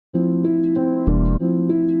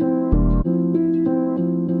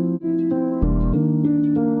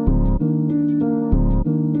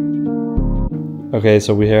Okay,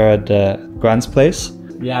 so we're here at Grant's place.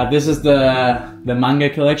 Yeah, this is the manga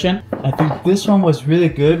collection. I think this one was really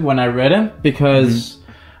good when I read it because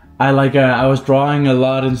I was drawing a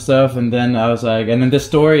lot and stuff, and then I was like, and then the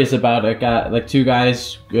story is about a guy, like two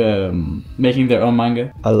guys making their own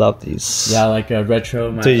manga. I love these. Yeah, like a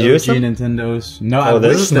retro. Do you use them? Nintendos. No, oh, I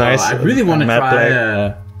this wish is though. nice. I really want to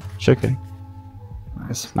try. Chicken.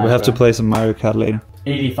 Nice. We'll have to play some Mario Kart later.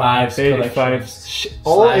 85s. 85s.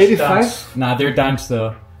 All 85s? Nah, they're dunks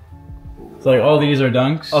though. So like all these are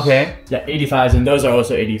dunks. Okay. Yeah, 85s, and those are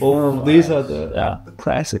also 84s. Oh, these are the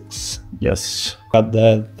classics. Yes. Got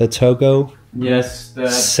the Togo. Yes.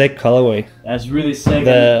 Sick colorway. That's really sick.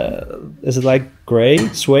 Is it like gray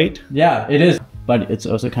suede? Yeah, it is. But it's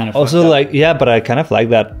also kind of also like but I kind of like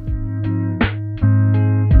that.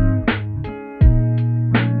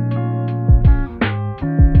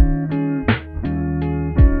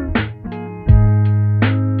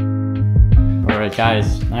 Alright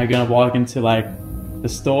guys, now we're gonna walk into like the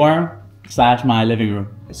store / my living room.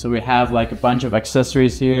 So we have like a bunch of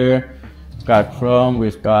accessories here. We've got chrome,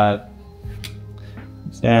 we've got...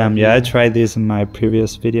 Damn, yeah, I tried this in my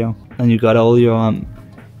previous video. And you got all your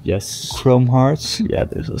yes, chrome hearts. Yeah,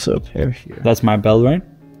 there's also a pair here. That's my belt, right?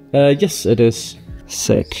 Yes, it is.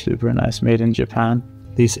 Sick. Super nice, made in Japan.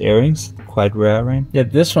 These earrings, quite rare, right? Yeah,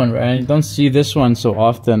 this one, right? You don't see this one so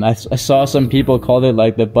often. I saw some people call it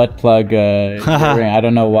like the butt plug earring. I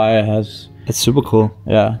don't know why it has... It's super cool.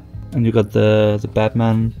 Yeah. And you got the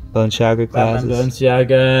Batman Balenciaga glasses. Batman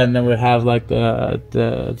Balenciaga, and then we have like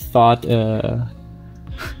the Thought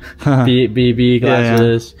BB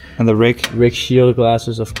glasses. Yeah. And the Rick Shield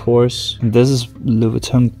glasses, of course. And this is Louis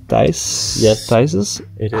Vuitton dice. Yes, dices.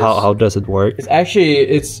 It is. How does it work? It's actually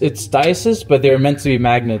it's dices, but they're meant to be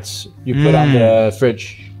magnets. You put on the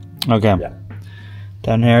fridge. Okay. Yeah.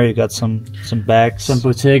 Down here you got some bags. Some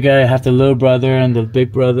Bottega. You have the little brother and the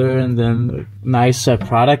big brother, and then nice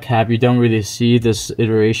Prada cap. You don't really see this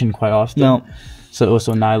iteration quite often. No. So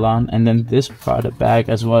also nylon, and then this Prada bag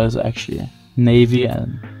as well as actually navy,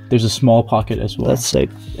 and there's a small pocket as well. That's sick.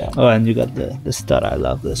 Yeah. Oh, and you got the stud. I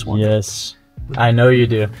love this one. Yes, I know you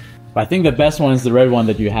do. But I think the best one is the red one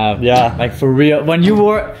that you have. Yeah. Like for real. When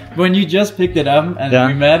you just picked it up and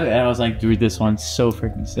we met, and I was like, dude, this one's so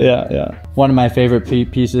freaking sick. Yeah, yeah. One of my favorite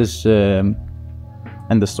pieces in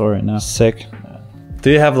the store right now. Sick.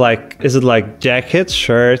 Do you have like, is it like jackets,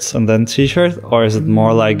 shirts, and then t-shirts? Or is it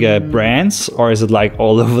more like brands? Or is it like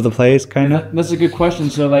all over the place, kind of? That's a good question.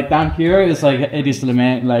 So like down here is like Eddie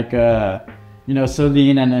Slimane, like, you know,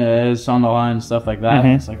 Celine and Saint Laurent and stuff like that.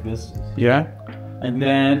 It's like this. Yeah. And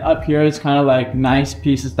then up here it's kind of like nice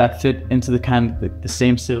pieces that fit into the kind of the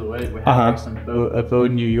same silhouette. We have like some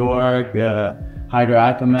Vogue New York, Hydra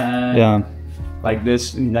Aquaman. Yeah. Like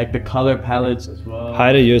this, like the color palettes as well.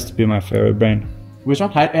 Hydra used to be my favorite brand. Which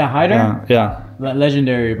one? Hydra? Yeah.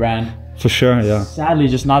 Legendary brand. For sure, yeah. Sadly,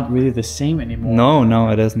 just not really the same anymore. No,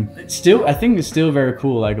 it isn't. It's still, I think it's still very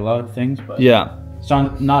cool, like a lot of things, but yeah, it's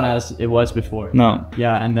not as it was before. No.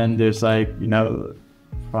 Yeah, and then there's like, you know,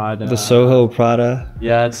 Prada. The Soho Prada.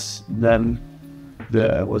 Yeah, it's then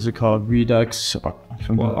the what's it called? Redux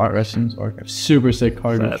from the Art Residence Archive. Super sick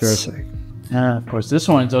cargo shirt. Sick. Yeah, of course. This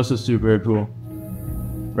one is also super cool.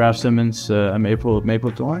 Ralph Simmons, Maple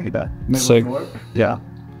Thorn. Sick. Yeah.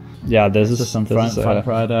 Yeah, this is some front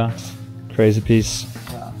Prada. Crazy piece.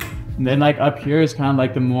 Yeah. And then like up here is kind of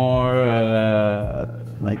like the more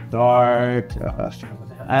like dark,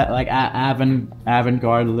 like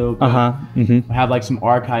avant-garde a little bit. We have like some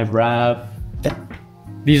archive rap.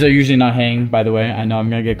 These are usually not hanging, by the way. I know I'm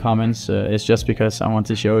gonna get comments. It's just because I want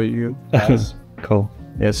to show you guys. Cool.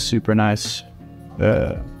 It's super nice.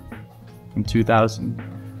 From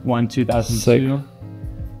 2001, 2002. Sick.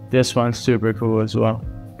 This one's super cool as well.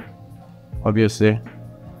 Obviously.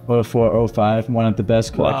 04, 05, one of the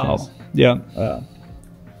best collections. Wow. Yeah.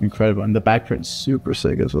 Incredible. And the back print's super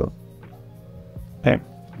sick as well. Hey.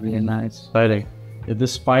 Really nice. Exciting. Yeah,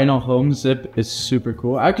 this final home zip is super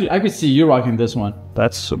cool. I could see you rocking this one.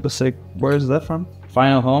 That's super sick. Where is that from?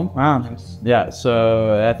 Final home. Wow. Nice. Yeah,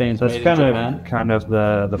 so I think that's kind of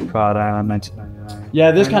the Prada 1999.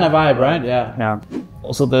 Yeah, this kind of vibe, right? Yeah. Yeah.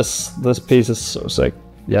 Also, this piece is so sick.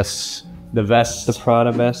 Yes. The vest. The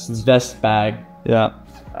Prada vest. Vest bag. Yeah.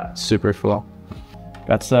 Super cool.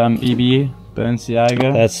 Got some EB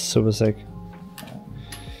Balenciaga. That's super sick.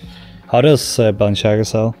 How does Balenciaga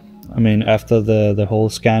sell? I mean, after the whole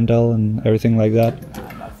scandal and everything like that.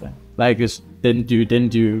 Nothing. Like, just didn't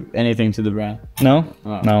do anything to the brand. No,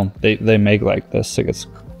 no. They make like the sickest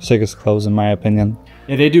clothes in my opinion.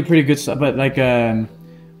 Yeah, they do pretty good stuff. But like,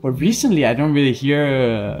 but recently I don't really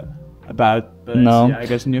hear about Yeah, I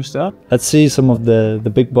guess new stuff. Let's see some of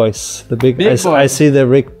the big boys. The big boys. I see the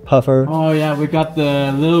Rick Puffer. Oh yeah, we got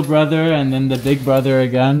the little brother and then the big brother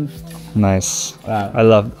again. Nice. Wow. I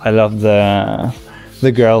love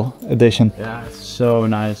the girl edition. Yeah, it's so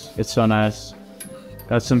nice. It's so nice.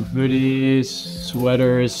 Got some hoodies,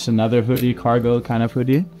 sweaters, another hoodie, cargo kind of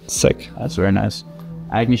hoodie. Sick. That's very nice.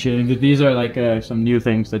 Acne shading. These are like some new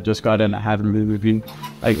things that just got in. I haven't really reviewed.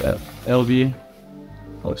 Like LV.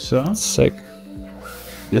 Also. Sick.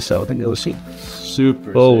 Yes, I think it was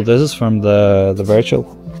super. Oh, sick. this is from the virtual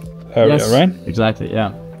area, Yes, right? exactly.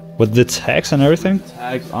 Yeah. With the tags and everything.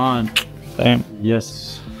 Tags on. Damn.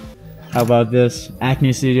 Yes. How about this?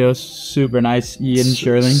 Acne Studios, super nice. Ian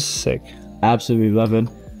Shirling. Sick. Absolutely love it.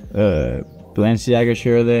 Balenciaga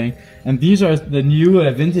Shirling. And these are the new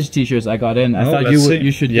vintage t-shirts I got in. I thought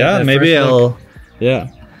you should get that maybe first I'll look. Yeah.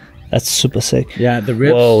 That's super sick. Yeah, the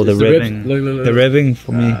ribs. Whoa, the ribs. ribbing. Look. The ribbing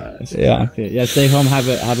for me. Yeah. Okay. Yeah, stay home, have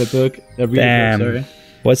a book. A read Damn. book, sorry.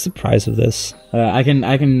 What's the price of this? I can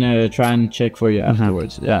try and check for you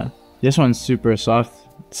afterwards. Yeah. This one's super soft.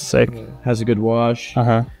 Sick. Has a good wash.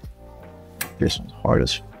 This one's hard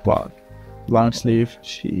as fuck. Long sleeve.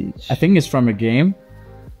 Jeez. I think it's from a game,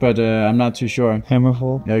 but I'm not too sure.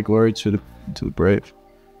 Hammerfall. Yeah, glory to the brave.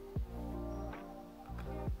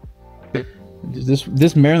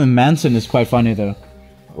 This Marilyn Manson is quite funny though.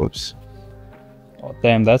 Whoops. Oh,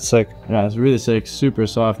 damn, that's sick. Yeah, it's really sick. Super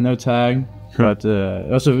soft, no tag, but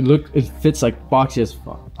also it fits like boxy as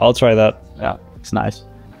fuck. I'll try that. Yeah, it's nice.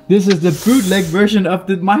 This is the bootleg version of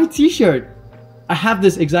my t-shirt. I have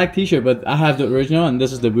this exact t-shirt, but I have the original, and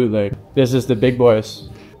this is the bootleg. This is the big boys.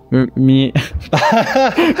 Mihara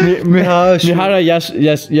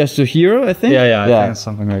Yasuhiro, I think? Yeah, I think it's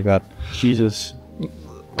something like that. Jesus.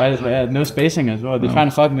 No spacing as well. They're trying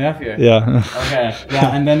to fuck me up here. Yeah. Okay.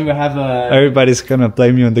 Yeah, and then we have Everybody's gonna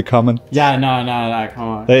blame you in the comment. Yeah, no, come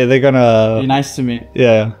on. They're gonna... Be nice to me.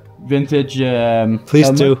 Yeah. Vintage Please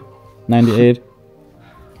helmet, do. 98.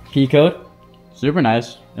 Key code. Super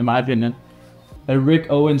nice, in my opinion. A Rick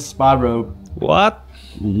Owens spa robe. What?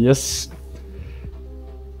 Yes.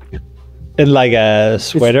 In like a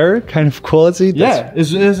sweater kind of quality? Yeah,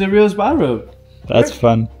 it's a real spa robe. That's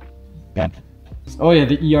fun. Yeah. Oh yeah,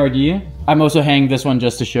 the ERD. I'm also hanging this one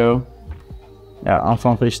just to show. Yeah,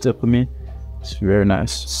 enfant riche for me. It's very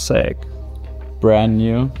nice. Sick. Brand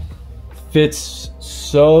new. Fits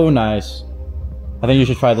so nice. I think you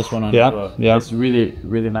should try this one on. Yeah, as well. yeah. It's really,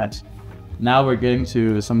 really nice. Now we're getting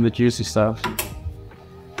to some of the juicy stuff.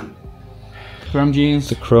 Chrome jeans.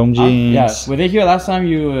 The chrome jeans. Yeah, were they here last time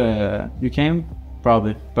you came?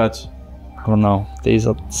 Probably, but I don't know. These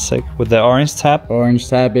are sick. With the orange tab. orange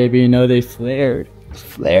tab, baby. You know they flared.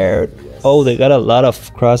 Flared. Oh, they got a lot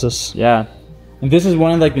of crosses. Yeah. And this is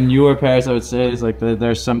one of like the newer pairs, I would say. It's like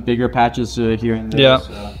there's some bigger patches here and there. Yeah.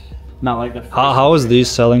 So not like the. How is these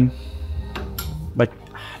selling? Like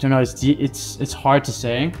I don't know. It's hard to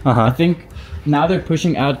say. Uh-huh. I think now they're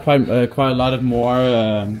pushing out quite a lot of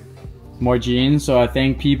more jeans. So I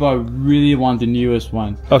think people really want the newest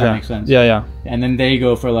one. If Okay. that makes sense. Yeah. And then they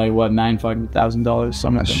go for like what $9,000,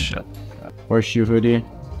 something like that. Shit. Horseshoe hoodie,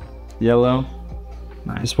 yellow.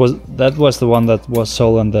 Nice. That was the one that was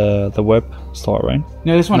sold on the web store, right?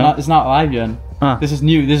 No, this one No? it's not live yet. Ah. This is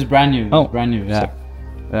new. This is brand new. Oh. Brand new. Yeah.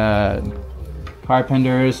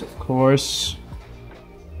 Carpenters, of course.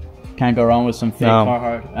 Can't go wrong with some fake No.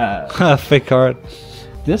 Carhartt. Fake card.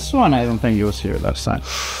 This one I don't think you was here last time.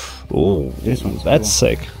 Oh, This one's that's cool.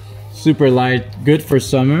 sick. Super light, good for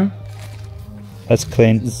summer. That's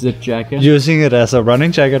clean. Zip jacket. Using it as a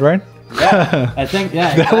running jacket, right? Yeah, I think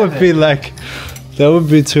yeah. That would be like, that would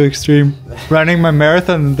be too extreme. Running my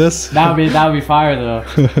marathon in this. That would be fire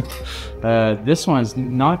though. This one's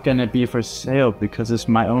not gonna be for sale because it's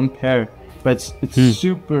my own pair, but it's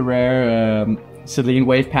super rare. Celine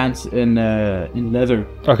wave pants in leather.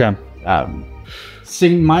 Okay.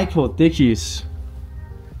 St. Michael Dickies.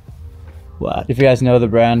 What? If you guys know the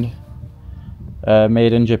brand,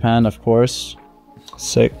 made in Japan, of course.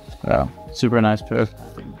 Sick. Yeah, super nice pair.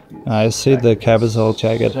 I see the Kapital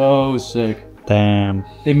jacket. So sick. Damn.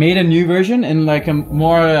 They made a new version in like a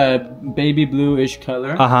more baby blue-ish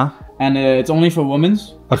color. And it's only for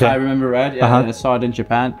women's. Okay. If I remember right. Yeah, I saw it in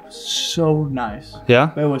Japan. So nice.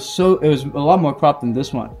 Yeah? But it was a lot more cropped than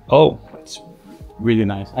this one. Oh. It's really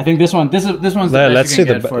nice. I think this one's the best Let's you see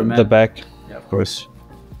can get for a man. the back. Yeah, of course.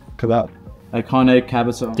 Kapital. Iconic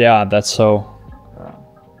Kapital. Yeah, that's so.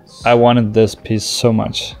 I wanted this piece so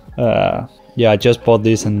much. Yeah, I just bought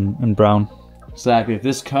these in brown. Exactly.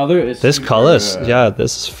 This color is. This super, color is, yeah,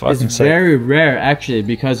 this is fucking It's sick. very rare actually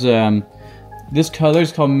because This color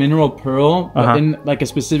is called mineral pearl, but in like a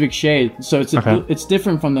specific shade. So it's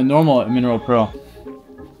different from the normal mineral pearl.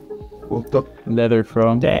 Leather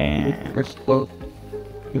chrome. Damn.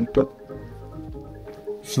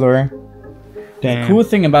 Fleur. Damn. The cool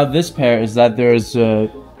thing about this pair is that there's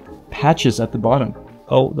patches at the bottom.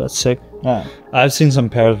 Oh, that's sick. Yeah. I've seen some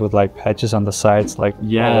pairs with like patches on the sides, like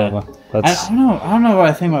yeah. That's... I don't know what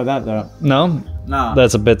I think about that though. No, No.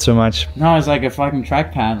 that's a bit too much. No, it's like a fucking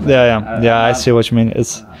track pant. Like, I see what you mean.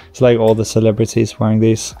 It's like all the celebrities wearing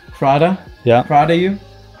these. Prada. Yeah. Prada you.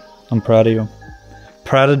 I'm proud of you.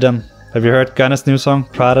 Proud of them. Have you heard Gunna's new song?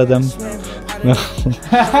 Proud of them. No.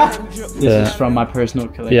 This is from my personal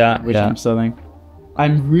collection, which I'm selling.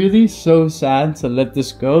 I'm really so sad to let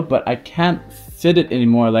this go, but I can't fit it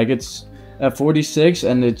anymore. Like it's at 46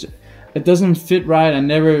 and it doesn't fit right. I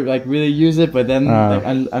never like really use it, but then like,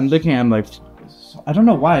 I'm looking at it, I'm like, I don't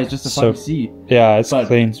know why, it's just a fucking seat. Yeah, it's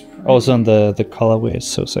clean. It's also on the colorway is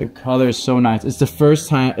so sick. The color is so nice. It's the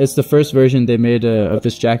first version they made of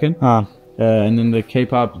this jacket. And then the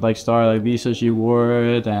K-pop like star like Lisa, she wore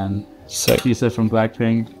it, and sick. Lisa from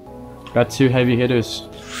Blackpink. Got 2 heavy hitters.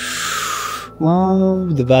 Wow,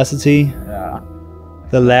 the Varsity. Yeah.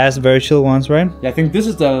 The last virtual ones, right? Yeah, I think this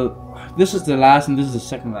is the last and this is the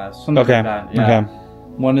second last. Something Okay. like that. Yeah. Okay.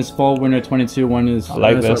 One is fall winter 22. One is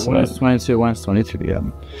like this. One is 22. One is 23. Yeah.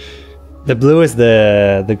 The blue is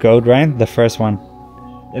the goat, right? The first one.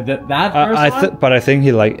 Yeah, that first one. But I think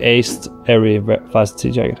he like aced every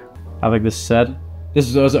Varsity jacket. I like this set. This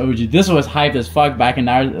is also OG. This was hyped as fuck back in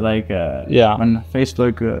our like when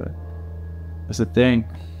Facebook was a thing.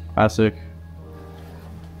 Classic.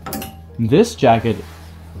 This jacket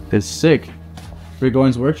is sick.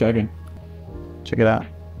 Goyard's work jacket. Check it out.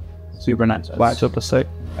 Super nice. Black, super sick.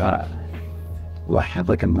 Well, I have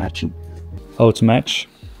like a matching. Oh, to match.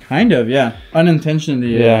 Kind of, yeah.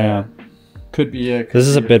 Unintentionally. Yeah. Could be. This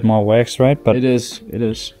is a bit more wax, right? But it is. It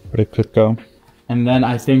is. But it could go. And then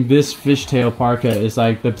I think this fishtail parka is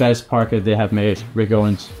like the best parka they have made.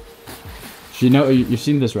 Owens. You know, you've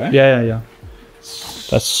seen this, right? Yeah.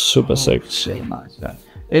 That's super sick. So nice. Yeah.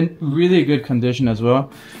 In really good condition as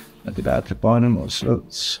well. At the bottom also.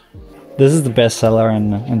 This is the best seller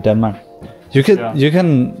in Denmark. You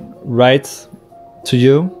can write to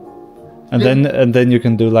you, and then you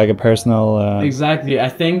can do like a personal. Exactly. I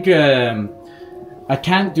think I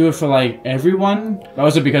can't do it for like everyone,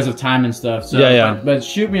 also because of time and stuff. So, But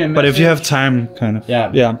shoot me a message. But if you have time, kind of.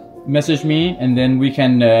 Yeah. Message me, and then we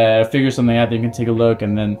can figure something out. You can take a look,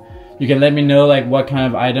 and then you can let me know like what kind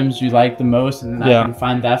of items you like the most, and then I can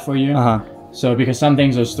find that for you. So because some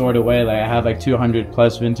things are stored away, like I have like 200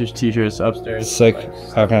 plus vintage t-shirts upstairs. Sick.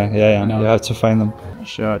 Like, okay, yeah. You have to find them.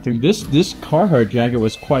 Sure. I think this Carhartt jacket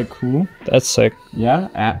was quite cool. That's sick. Yeah.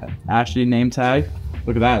 Ashley name tag.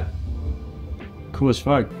 Look at that. Cool as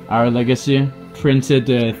fuck. Our Legacy printed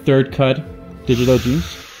third cut digital jeans.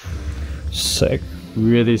 Sick.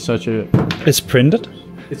 Really such a. It's printed.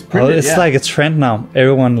 It's printed. It's like a trend now.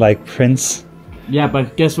 Everyone like prints. Yeah,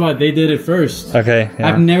 but guess what? They did it first. Okay. Yeah.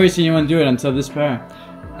 I've never seen anyone do it until this pair.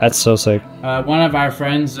 That's so sick. One of our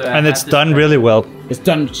friends. And it's done really well. It's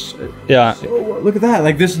done. Yeah. Look at that.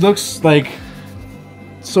 Like this looks like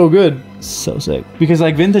so good. So sick. Because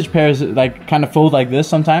like vintage pairs like kind of fold like this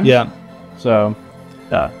sometimes. Yeah. So.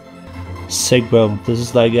 Yeah. Sick, bro. This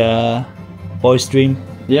is like a boy's dream.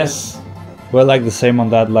 Yes. We're like the same on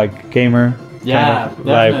that, like gamer. Yeah,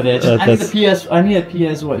 kind of definitely. I need a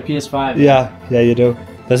PS5. Yeah, you do.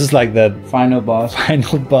 This is like the final boss.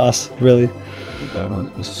 Final boss, really.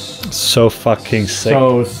 So fucking sick.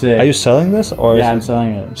 So sick. Are you selling this or? Yeah, I'm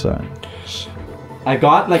selling it. I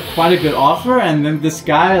got like quite a good offer, and then this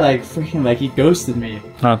guy like freaking like he ghosted me.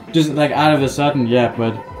 Just like out of a sudden,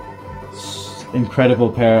 but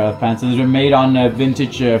incredible pair of pants. These are made on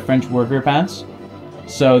vintage French worker pants.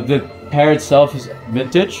 So the pair itself is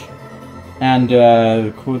vintage. And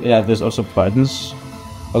cool, there's also buttons.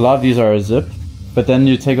 A lot of these are a zip, but then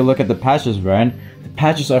you take a look at the patches, right? The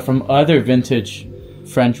patches are from other vintage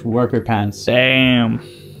French worker pants. Damn.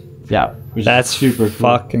 Yeah, which that's is super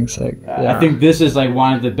cool. Fucking sick. I think this is like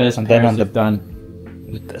one of the best pairs they've done.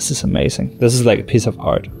 This is amazing. This is like a piece of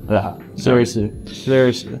art. Yeah, seriously.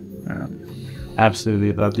 Yeah.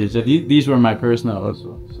 Absolutely love these. These were my personal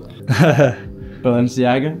also. So.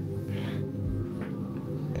 Balenciaga.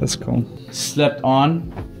 That's cool. Slept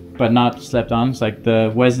on, but not slept on. It's like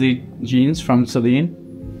the Wesley jeans from Celine.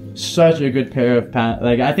 Such a good pair of pants.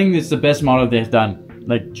 Like I think it's the best model they've done,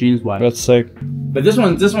 like jeans wise. That's sick. But this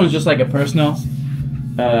one's just like a personal.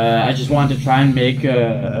 I just wanted to try and make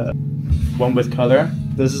one with color.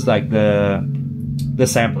 This is like the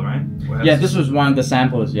sample, right? Yeah, this was one of the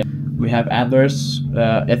samples. Yeah. We have antlers,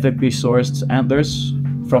 ethically sourced antlers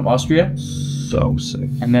from Austria. So sick.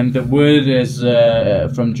 And then the wood is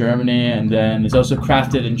from Germany, and then it's also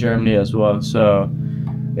crafted in Germany as well. So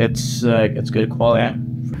it's good quality.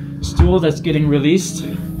 Stool that's getting released,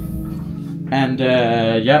 and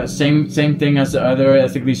yeah, same thing as the other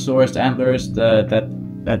ethically sourced antlers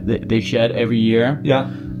that they shed every year. Yeah.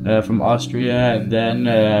 From Austria, and then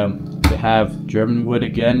they have German wood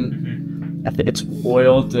again. It's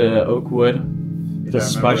oiled oak wood. This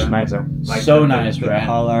is much nicer. Like so nice, the right?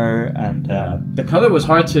 color and the color was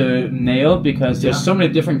hard to nail because there's so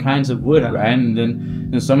many different kinds of wood, right? And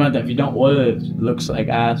then some of that, if you don't oil it, it looks like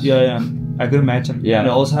ass. Yeah. I could imagine. Yeah. And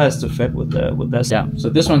it also has to fit with this. Yeah. So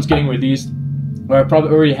this one's getting released, or it probably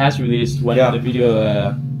already has released when the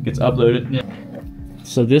video gets uploaded. Yeah.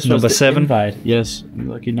 So this number was 7. Invite. Yes,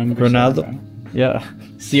 lucky number Ronaldo. 7. Yeah,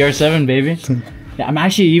 CR7 baby. Yeah, I'm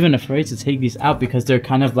actually even afraid to take these out because they're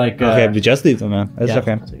kind of like. Okay, we just leave them, man. It's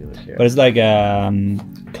okay. But it's like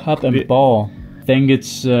cup and ball. I think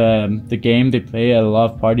it's the game they play at a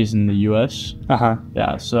lot of parties in the US.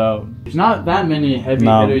 Yeah, so there's not that many heavy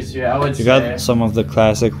hitters here. I would say. You got some of the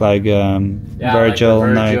classic like Virgil,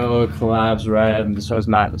 like collabs, right? And so it's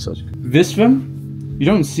not. So this one, you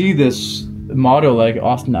don't see this model like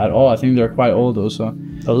often at all. I think they're quite old also.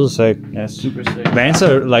 Those are sick. Yeah, super sick. Vans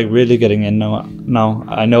are like really getting in now.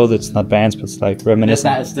 I know that's not Vans, but it's like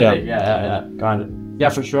reminiscent. It's that aesthetic. Yeah. Got it. Yeah,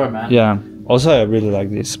 for sure, man. Yeah. Also, I really like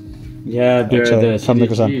these. Yeah, they're the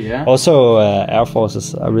CDG, yeah. Also, Air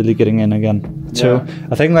Forces are really getting in again too. Yeah.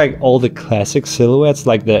 I think like all the classic silhouettes,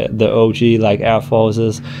 like the OG, like Air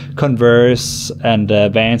Forces, Converse, and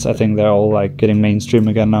Vans. I think they're all like getting mainstream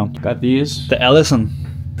again now. Got these. The Allison.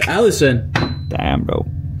 Damn, bro.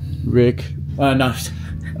 Rick. No.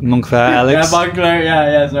 Moncler, Alex. Yeah, Moncler.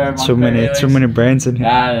 Yeah. Sorry. Moncler, too many brands in here.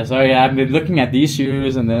 Yeah, sorry. I've been looking at these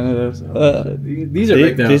shoes, and then these are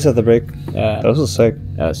big. These are the big. Yeah. Those are sick.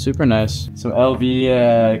 Yeah, super nice. Some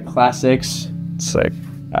LV classics. Sick.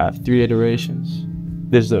 3 iterations.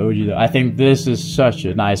 This is the OG though. I think this is such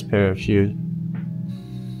a nice pair of shoes.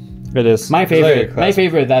 It is. My favorite. My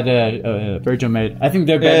favorite that Virgil made. I think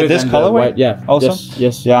they're better this than colorway. The white. Yeah. Also.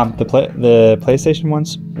 Yes. Yeah. The PlayStation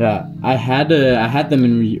ones. Yeah. I had them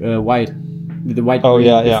in white. The white. Oh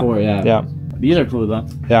yeah. Before, yeah. These are cool though.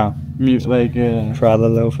 Yeah. Like Prada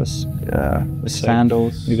loafers. Yeah. With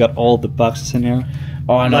sandals. You got all the boxes in here.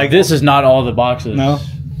 Oh no! Like, this is not all the boxes. No.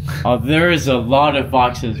 Oh, there is a lot of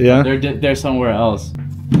boxes. Yeah. They're somewhere else.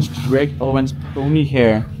 Rick Owens pony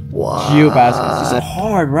hair. Wow. Geobaskets. This is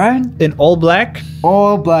hard, right? In all black?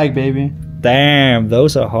 All black, baby. Damn,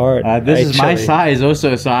 those are hard. This is my size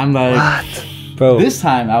also, so I'm like... What? Bro. This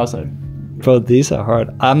time, I was like... Bro, these are hard.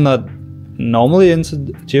 I'm not normally into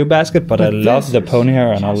Geobasket, but I love the pony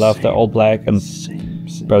hair and I love the all black. And same.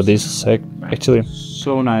 Bro, these are sick, actually.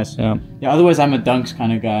 So nice. Yeah. Yeah, otherwise I'm a Dunks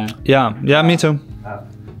kind of guy. Yeah, me too.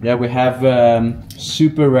 Yeah, we have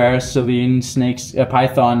super rare Celine Snakes,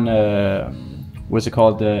 Python... what's it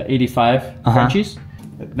called? The 85 Frenchies.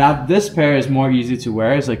 Now this pair is more easy to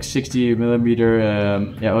wear. It's like 60 millimeter.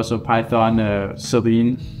 Also Python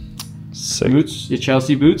Celine boots. Your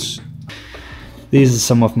Chelsea boots. These are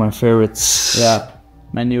some of my favorites. Yeah,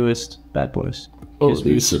 my newest bad boys. Oh,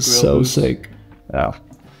 these are so sick. Yeah.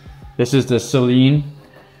 This is the Celine.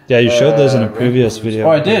 Yeah, you showed this in a previous video.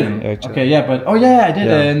 Oh, I did. Actually. Okay, yeah, but I did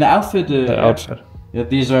in the outfit. The outfit. Yeah,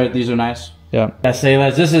 these are nice. Yeah. Say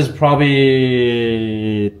less. This is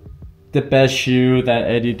probably the best shoe that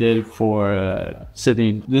Eddie did for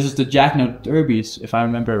Celine. This is the Jacknote Derbies, if I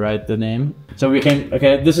remember right, the name. So we can,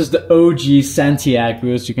 this is the OG Santiago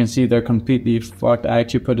boots. You can see they're completely fucked. I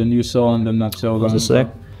actually put a new sole on them not so long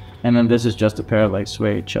ago. And then this is just a pair of like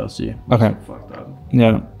suede Chelsea. Okay. Fucked up.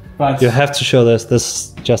 Yeah. But you have to show this. This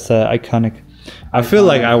is just iconic. I feel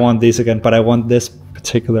like I want these again, but I want this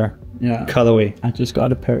particular colorway. I just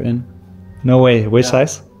got a pair in. No way. Which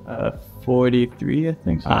size? 43, I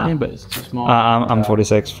think. But it's too small. I'm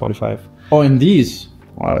 46, 45. Oh, and these.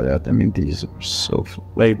 Wow, yeah. I mean, these are so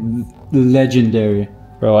like legendary.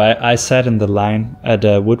 Bro, I sat in the line at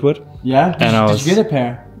Woodward. Yeah. Did you get a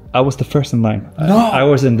pair? I was the first in line. No. I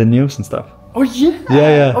was in the news and stuff. Oh yeah.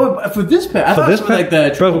 Yeah. Oh, for this pair. I thought it was like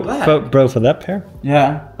the triple black. Bro, for that pair.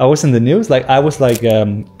 Yeah. I was in the news. Like I was like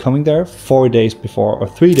coming there 4 days before or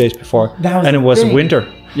 3 days before, and it was winter.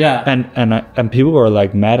 Yeah. And people were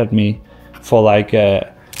like mad at me for like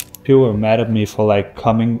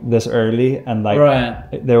coming this early and like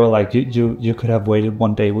they were like you could have waited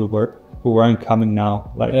 1 day. We weren't coming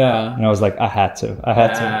now. Like and I was like I had to.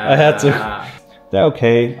 They're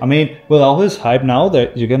okay. I mean, with all this hype now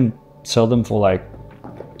that you can sell them for like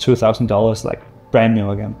 $2,000 like brand new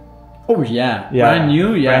again. Oh yeah, brand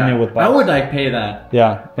new, yeah. Brand new with box. I would like pay that.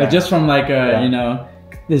 Yeah, but just from like you know,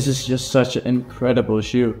 this is just such an incredible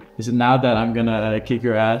shoe. Is it now that I'm gonna kick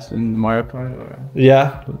your ass in Mario Kart? Or?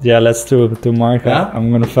 Yeah, let's do Mario Kart. Yeah?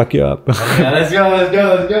 I'm gonna fuck you up. Yeah, let's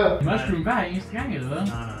go. Mushroom bag, Instagram eller?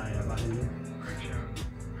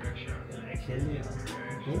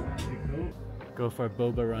 Go for a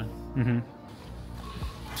boba run.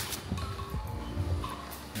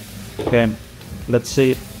 Okay, let's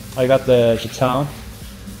see. I got the town.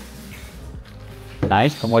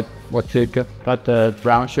 Nice. And what sugar? Got the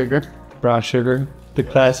brown sugar. Brown sugar. The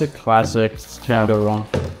classic. Classic. Can't go wrong.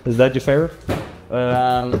 Is that your favorite?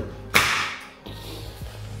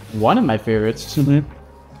 One of my favorites.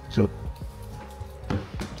 So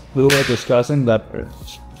we were discussing that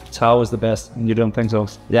Tao is the best, and you don't think so?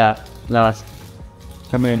 Yeah. No.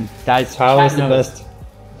 I mean, guys, Tao is the best.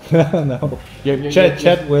 No.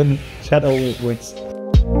 Chat always wins.